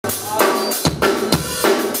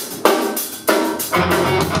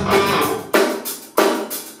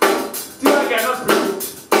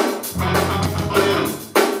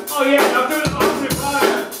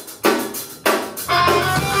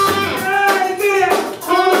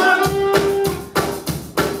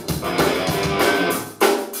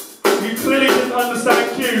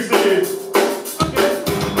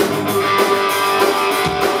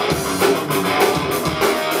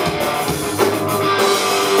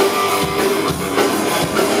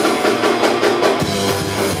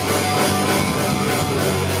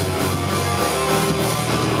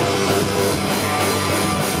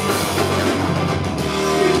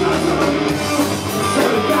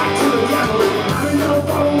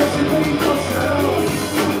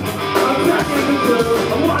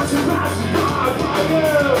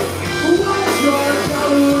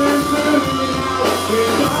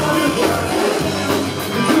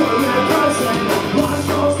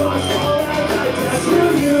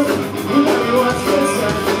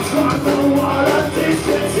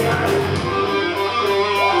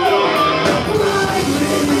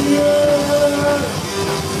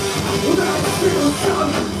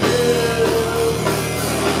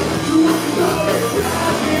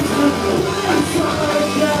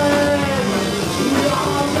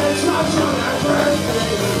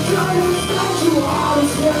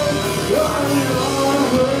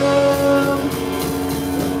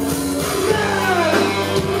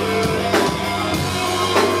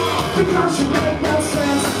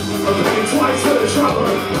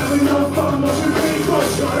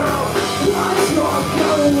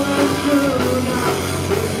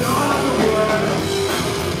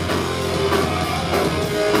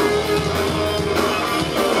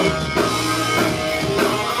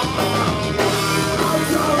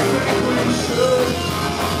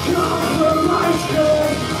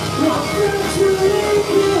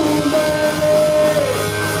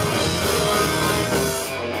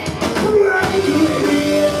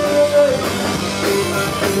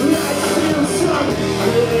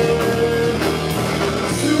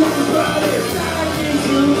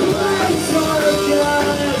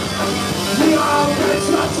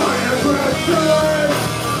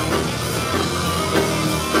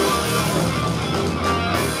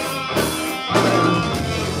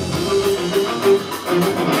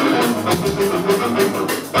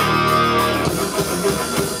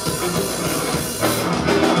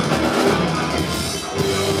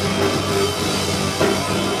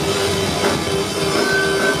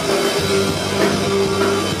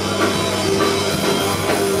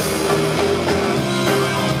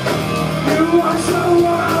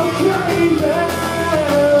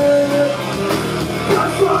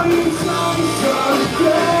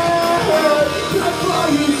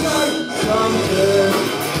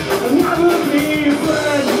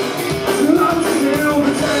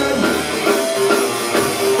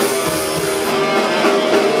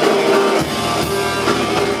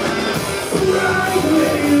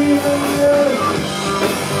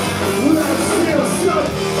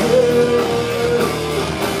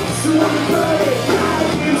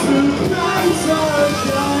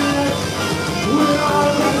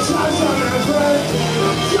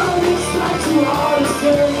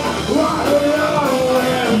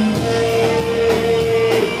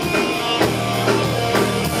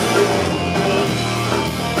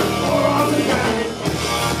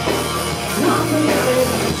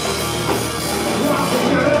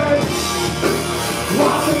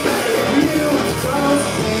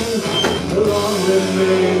in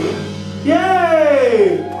me.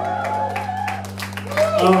 Yay!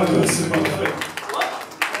 Oh, that's so much fun.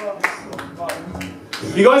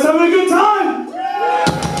 You guys having a good time?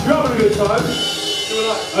 You're having a good time? You were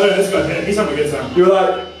like, I don't know, this guy here, he's having a good time. You were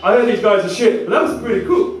like, I heard these guys are shit, but that was pretty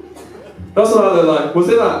cool. That's what they're like. Was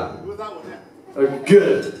it that? It was that one, yeah. Oh,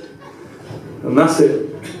 good. And that's it.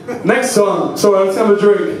 Next song. Sorry, let's have a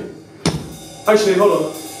drink. Actually, hold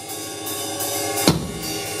on.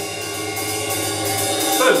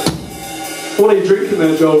 So, what are you drinking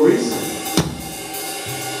there, Joel Reese?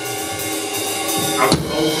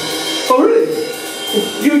 Alcohol. Oh, really?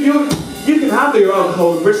 You can handle your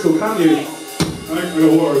alcohol in Bristol, can't you? I drink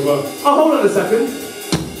real water as well. Oh, hold on a second.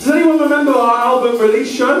 Does anyone remember our album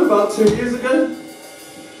release show about 2 years ago?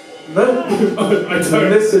 No? I don't.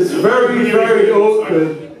 This is very, very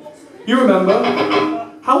awkward. You remember?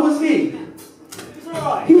 How was he?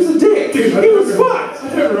 He was a dick. Dude, he was fucked. I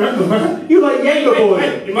don't remember. You like Jaeger boy.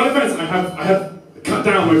 Hey, in my defense, I have cut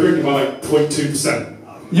down my drinking by like 0.2%.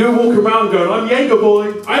 You walk around going, I'm Jaeger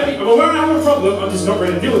boy. I'm aware I have a problem, I'm just not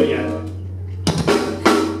ready to deal with it yet.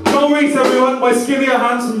 Joel Reese, everyone, my skinnier,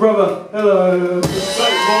 handsome brother. Hello. So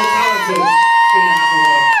more talented, skinnier, handsome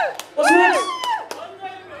brother. What's next?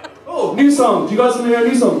 Oh, new song. Do you guys want to hear a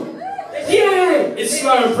new song? Yeah! It's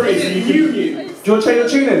slow and pretty, so you new. Do you want to change the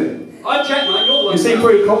tune in? I check, man. You're the one. You seem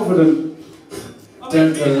pretty confident.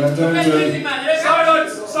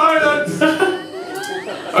 Silence! Silence!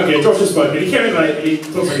 Okay, Josh has spoken. He came in late. He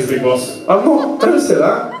talks like he's a big boss. I'm not. Don't say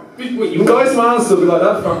that. Wait, you guys might answer be like,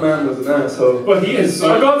 that front man was an asshole. Well, he is.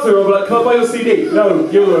 So I got to him, I'm like, can I buy your CD? No,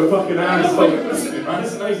 you're a fucking asshole. I'm glistening, man.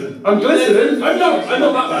 It's amazing. I'm glistening? I'm not that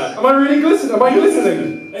bad. Am I really glistening? Am I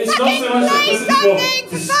glistening? It's not so much that this is for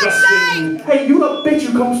disgusting. Hey, you that bitch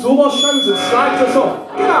who comes to all our shows and slags us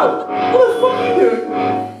off. Get out. What the fuck are you doing?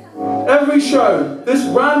 Every show, this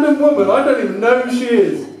random woman, I don't even know who she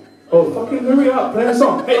is. Oh, fucking hurry up, play a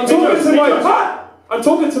song. Hey, I'm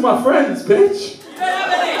talking to my friends, bitch. You don't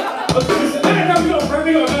have any. I was going to say, no, we got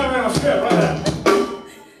a around script right there.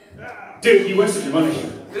 Dude, you wasted your money.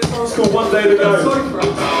 This song's called One Day to Go.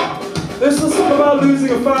 This was song about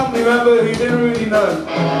losing a family member who didn't really know.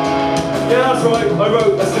 Yeah, that's right, I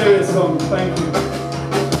wrote a serious song, thank you.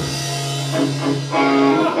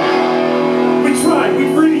 We tried, we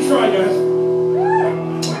really tried, guys.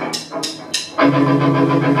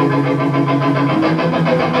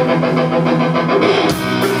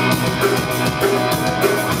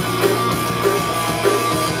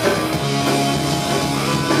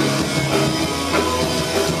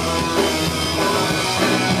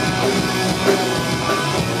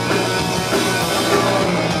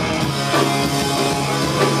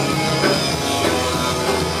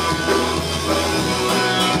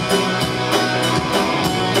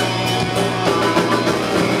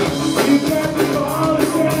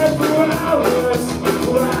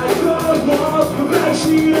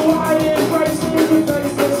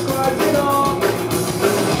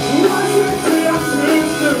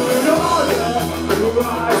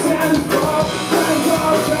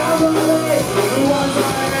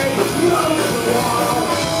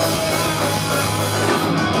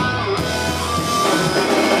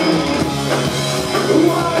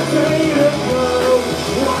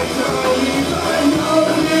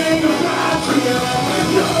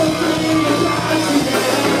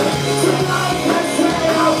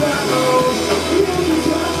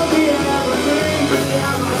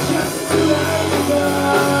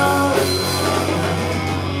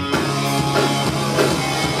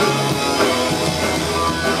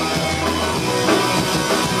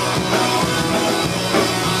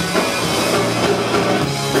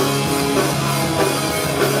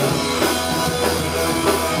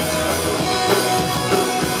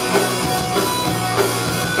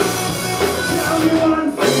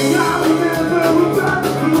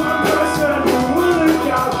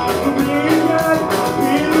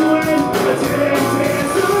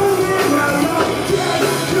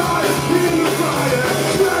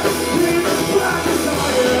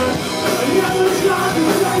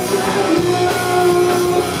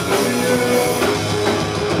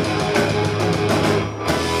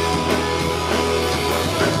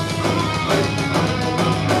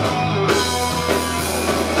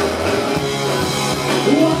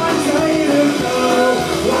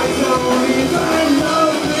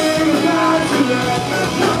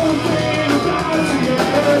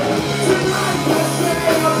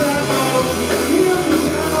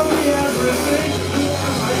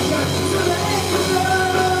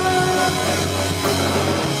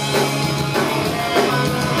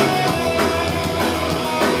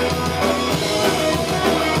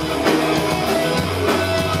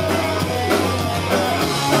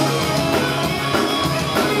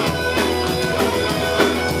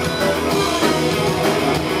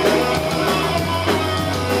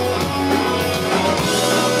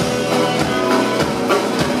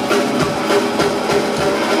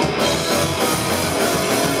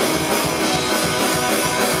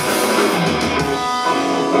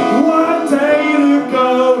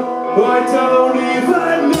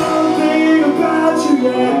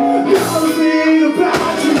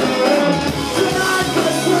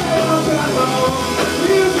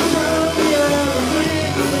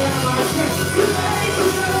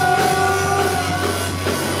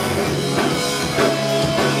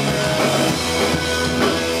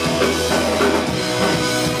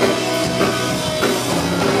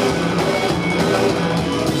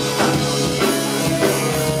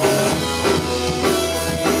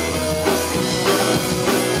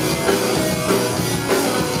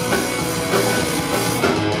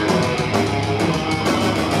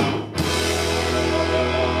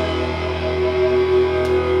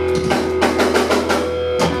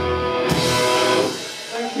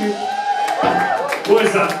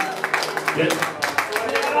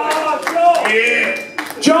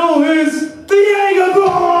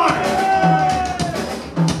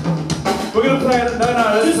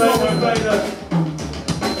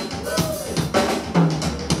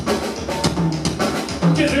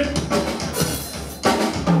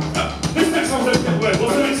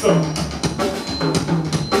 next song.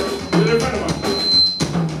 Is it a friend of mine?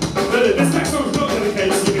 This next song is not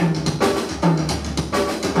dedicated to you.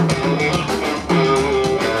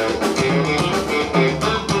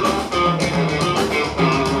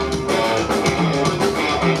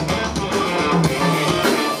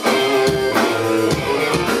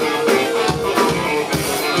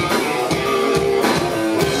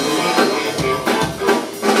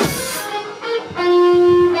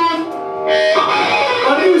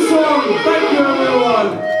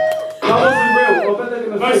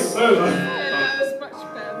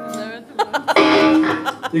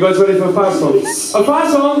 You guys ready for a fast song? A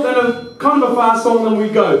fast song, then a kind of a fast song, then we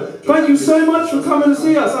go. Thank you so much for coming to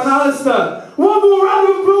see us. And Alistair, one more round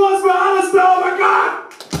of applause for Alistair! Oh my God!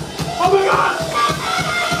 Oh my God!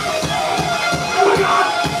 Oh my God!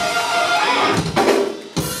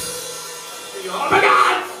 Oh my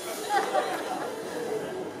God!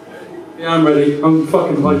 Yeah, I'm ready. I'm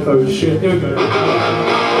fucking hypo as shit. Here we go.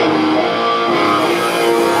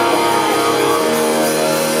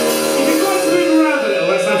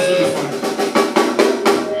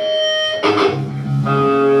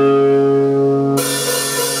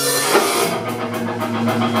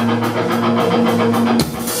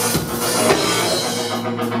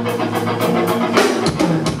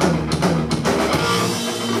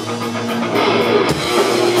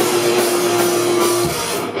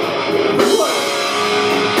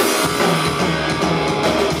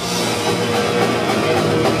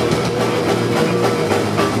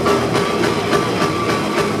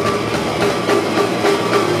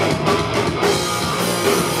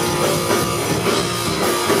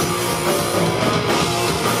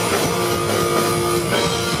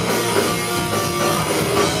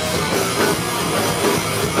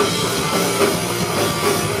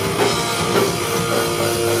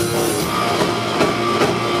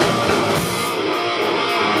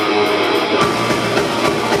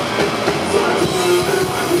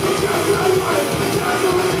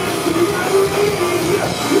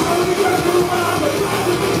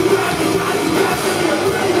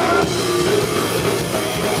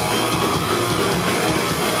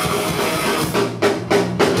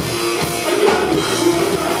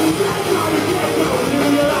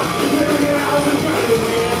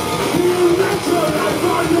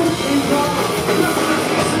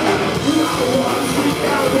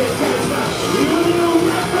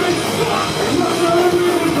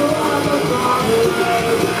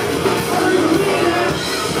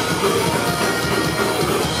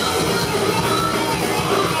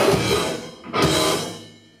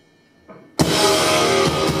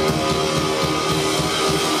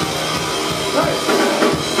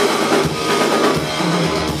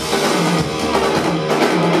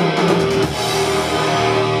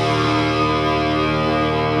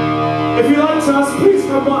 If you liked us, please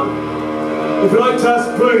come on. If you liked us,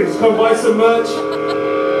 please come buy some merch.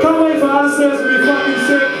 Come wait for Alistair to be fucking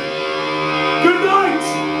sick. Good night!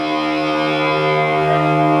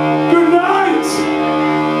 Good night!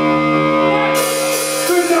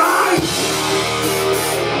 Good night!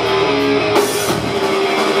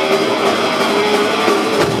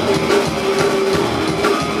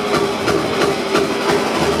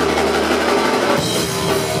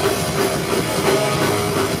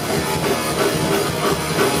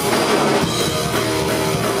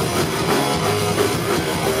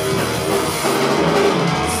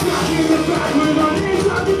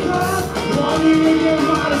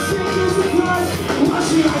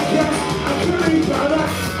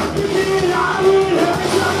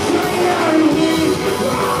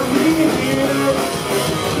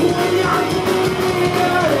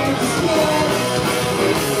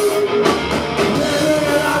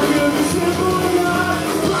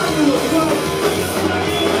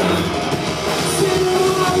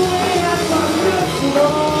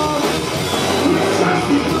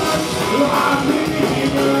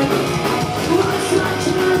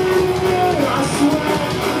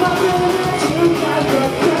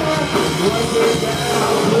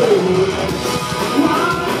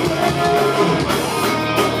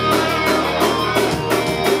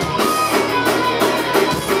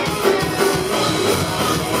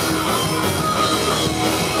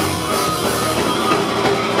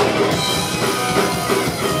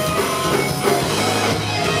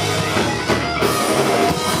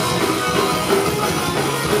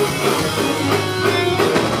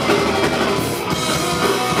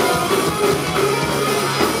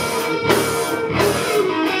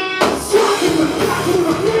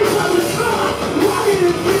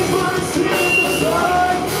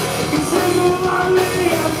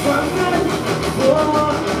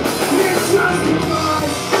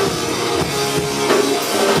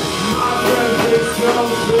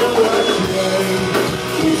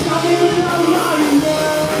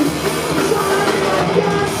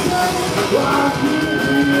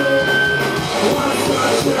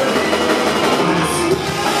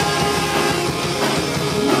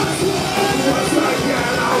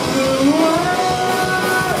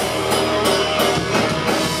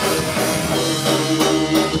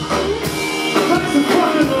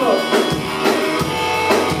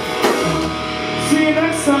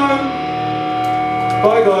 So,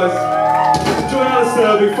 bye guys. Enjoy Alistair,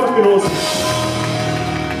 it'll be fucking awesome.